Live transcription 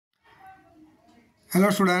Hello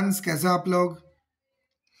students, कैसे हो आप लोग।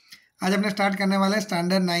 आज अपने स्टार्ट करने वाले हैं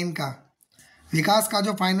स्टैंडर्ड 9 का विकास का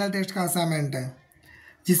जो फाइनल टेस्ट का असाइनमेंट है,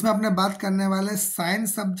 जिसमें अपने बात करने वाले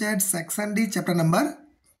science subject section D chapter number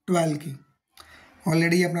 12 की।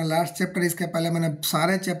 ऑलरेडी अपना लास्ट चैप्टर, इसके पहले मैंने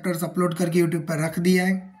सारे चैप्टर्स अपलोड करके यूट्यूब पर रख दिया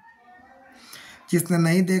है। जिसने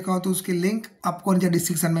नहीं देखा हो तो उसकी लिंक आपको नीचे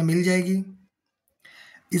डिस्क्रिप्शन में मिल जाएगी।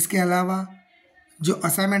 इसके अलावा जो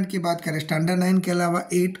असाइनमेंट की बात करें, स्टैंडर्ड 9 के अलावा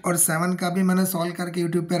 8 और 7 का भी मैंने सॉल्व करके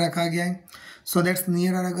यूट्यूब पे रखा गया है। सो दैट्स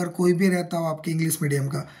नियर, अगर कोई भी रहता हो आपके इंग्लिश मीडियम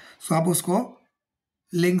का, सो आप उसको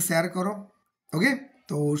लिंक शेयर करो। ओके,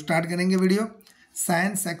 तो स्टार्ट करेंगे video.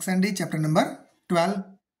 Science section D chapter number 12।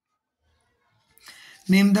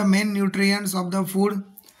 Name the main nutrients of the food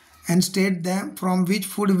and state them from which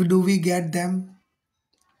food do we get them.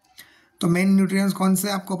 तो मेन न्यूट्रिएंट्स कौन से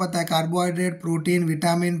आपको पता है? Carbohydrate, protein,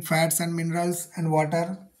 vitamin, fats and minerals and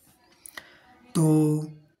water. तो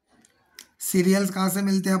serials कहाँ से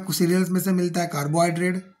मिलते हैं आपको? सीरियल्स में से मिलता है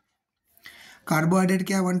कार्बोहाइड्रेट। कार्बोहाइड्रेट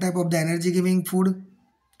क्या है? One type of the energy giving food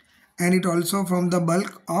and it also from the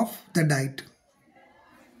bulk of the diet.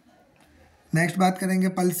 Next बात करेंगे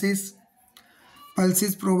pulses.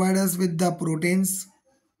 Pulses provide us with the proteins.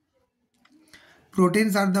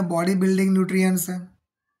 Proteins are the body building nutrients है।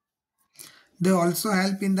 They also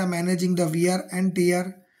help in the managing the wear and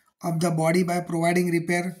tear of the body by providing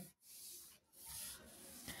repair.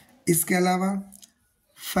 इसके अलावा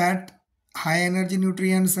fat high energy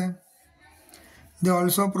nutrients है। They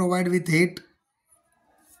also provide with heat.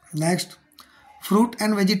 Next, fruit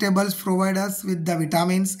and vegetables provide us with the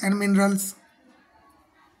vitamins and minerals.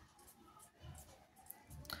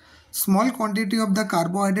 Small quantity of the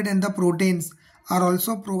carbohydrate and the proteins are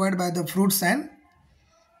also provided by the fruits and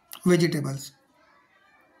vegetables.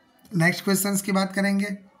 Next questions की बात करेंगे।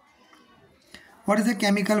 What is a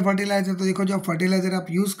chemical fertiliser? तो देखो, जो fertiliser आप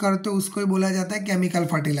use करते हो उसको ही बोला जाता है chemical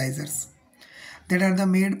fertilisers. That are the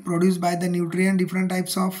made produce by the nutrient different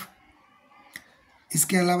types of.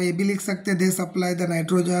 इसके अलावा ये भी लिख सकते हैं, दे supply the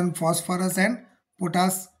nitrogen, phosphorus and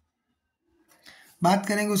potash. बात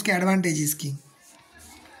करेंगे उसके एडवांटेजेस की।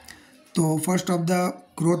 तो फर्स्ट ऑफ द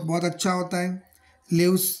ग्रोथ बहुत अच्छा होता है,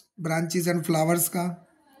 लीव्स, ब्रांचेस एंड फ्लावर्स का।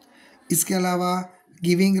 इसके अलावा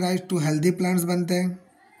giving rise to healthy plants बनते हैं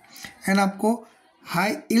एंड आपको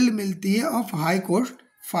हाई यील्ड मिलती है ऑफ हाई कॉस्ट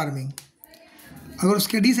फार्मिंग। अगर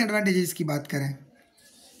उसके डिसएडवांटेजेस की बात करें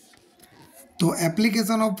तो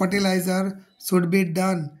application of fertiliser should be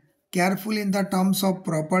done careful in the terms of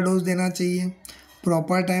proper dose देना चाहिए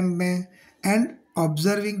प्रॉपर टाइम में, and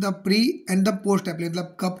observing the pre and the post apply,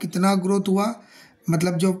 मतलब कब कितना ग्रोथ हुआ,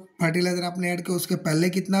 मतलब जो फर्टिलाइजर आपने ऐड किया उसके पहले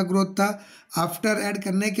कितना ग्रोथ था, आफ्टर ऐड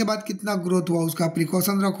करने के बाद कितना ग्रोथ हुआ, उसका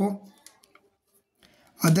प्रिकॉशन रखो,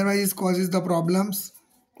 otherwise it causes the problems.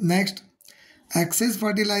 Next, access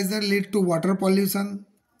fertiliser lead to water pollution.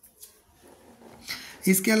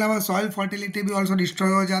 इसके अलावा सॉइल फर्टिलिटी भी ऑल्सो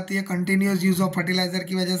डिस्ट्रॉय हो जाती है कंटिन्यूस यूज ऑफ फर्टिलाइजर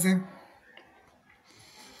की वजह से।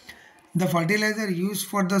 The fertiliser use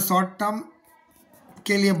for the short term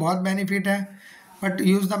के लिए बहुत बेनिफिट है, but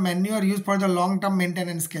use the manure use for the long term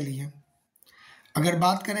maintenance के लिए। अगर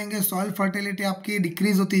बात करेंगे, सॉइल फर्टिलिटी आपकी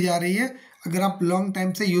डिक्रीज होती जा रही है अगर आप लॉन्ग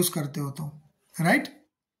टाइम से यूज करते हो तो, right.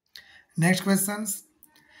 Next question,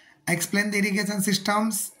 explain the irrigation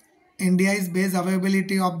systems. India is based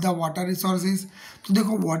availability of the water resources. तो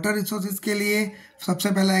देखो, वाटर रिसोर्सेज के लिए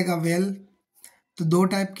सबसे पहला आएगा वेल। तो दो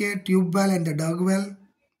टाइप के, tube well and the dug well.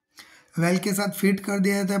 Well के साथ फिट कर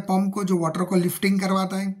दिया जाता है पंप को, जो वाटर को लिफ्टिंग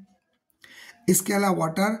करवाता है। इसके अलावा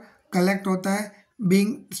वाटर कलेक्ट होता है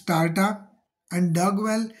being स्टार्टा, and dug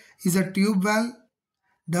well is a tube well.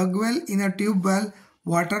 Dug well, in a tube well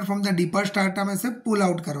water from the deeper स्टार्टा में से पुल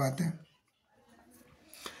आउट करवाते हैं।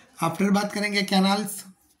 आफ्टर बात करेंगे canals.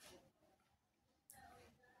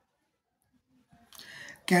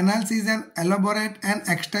 Canals is an elaborate and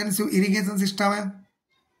extensive irrigation system है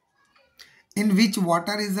in which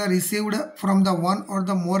water is received from the one or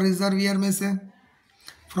the more reservoir में से,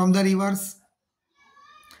 from the rivers।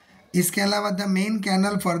 इसके अलावा the main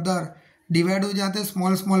canal further divide हो जाते हैं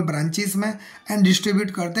स्मॉल स्मॉल ब्रांचेस में and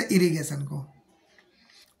distribute करते हैं इरिगेशन को।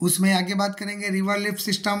 उसमें आगे बात करेंगे रिवर लिफ्ट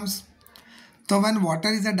सिस्टम्स। तो when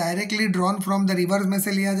water is directly drawn from the reverse में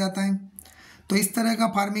से लिया जाता है। तो इस तरह का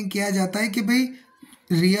फार्मिंग किया जाता है कि भाई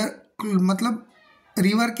मतलब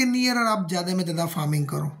रिवर के नियर और आप ज़्यादा में ज़्यादा फार्मिंग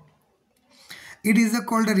करो। It is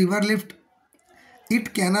called river lift. It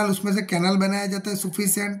canal, उसमें से कैनल बनाया जाता है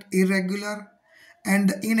सुफिशियंट, इरेगुलर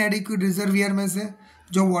एंड इनएडिक्वेट रिजर्वियर में से,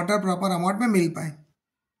 जो वाटर प्रॉपर अमाउंट में मिल पाए।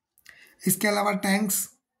 इसके अलावा tanks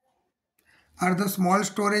are the small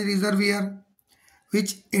storage reservoir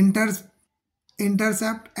which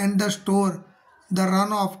intercept and the store the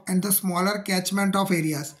run of and the smaller catchment of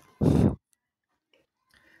areas.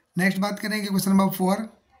 Next बात करेंगे question number 4,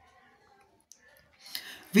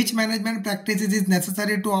 which management practice is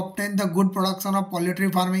necessary to obtain the good production of poultry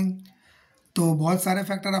farming. तो बहुत सारे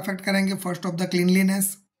factor affect करेंगे। First of the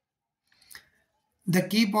cleanliness, the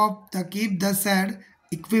keep the shade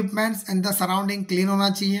equipments and the surrounding clean होना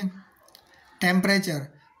चाहिए। Temperature,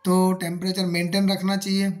 तो temperature maintain रखना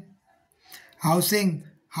चाहिए। Housing,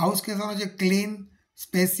 house कैसा होना चाहिए, clean,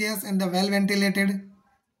 spacious and the well ventilated.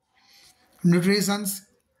 Nutritions,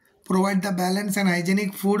 provide the balance and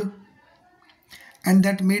hygienic food and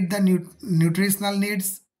that meet the nutritional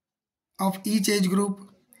needs of each age group.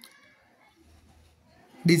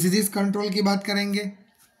 Diseases control की बात करेंगे,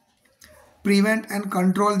 prevent and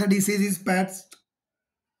control the diseases paste.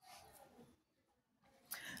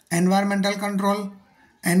 Environmental control,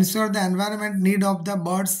 ensure the environment need of the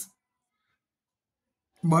birds,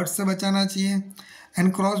 birds से बचाना चाहिए।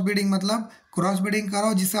 And cross breeding, मतलब cross breeding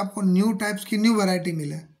करो जिससे आपको न्यू टाइप्स की न्यू वैरायटी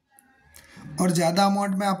मिले और ज़्यादा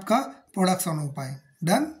अमाउंट में आपका प्रोडक्शन हो पाए।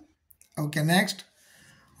 Done. Okay, next,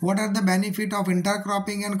 what are the benefit of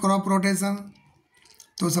intercropping and crop rotation.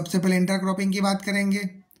 तो सबसे पहले इंटरक्रॉपिंग की बात करेंगे।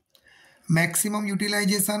 Maximum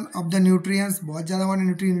utilisation of the nutrients, बहुत ज़्यादा हमारे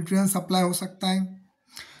न्यूट्रिएंट्स सप्लाई हो सकता है।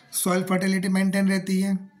 सॉइल फर्टिलिटी मेंटेन रहती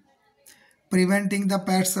है। प्रिवेंटिंग द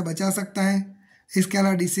पेस्ट से बचा सकता है। इसके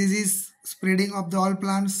अलावा diseases spreading of the all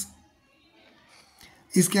plants.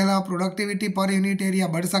 इसके अलावा प्रोडक्टिविटी पर यूनिट एरिया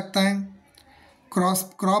बढ़ सकता है।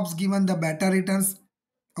 Crops given the better returns,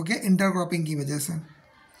 okay, intercropping की वजह से।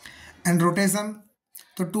 एंड रोटेशन,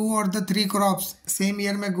 तो 2 और द 3 क्रॉप्स सेम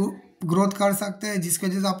ईयर में ग्रोथ कर सकते हैं जिसकी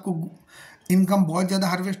वजह से आपको इनकम, बहुत ज़्यादा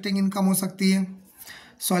हार्वेस्टिंग इनकम हो सकती है।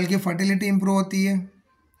 सॉइल की फर्टिलिटी इंप्रूव होती है।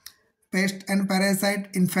 पेस्ट एंड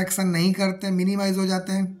पैरासाइट इन्फेक्शन नहीं करते, मिनिमाइज हो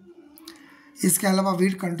जाते हैं। इसके अलावा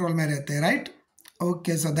वीट कंट्रोल में रहते हैं। राइट।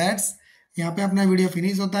 ओके, सो दैट्स, यहाँ पे अपना वीडियो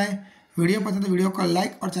फिनिश होता है। वीडियो पसंद है वीडियो को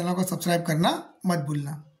लाइक और चैनल को सब्सक्राइब करना मत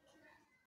भूलना।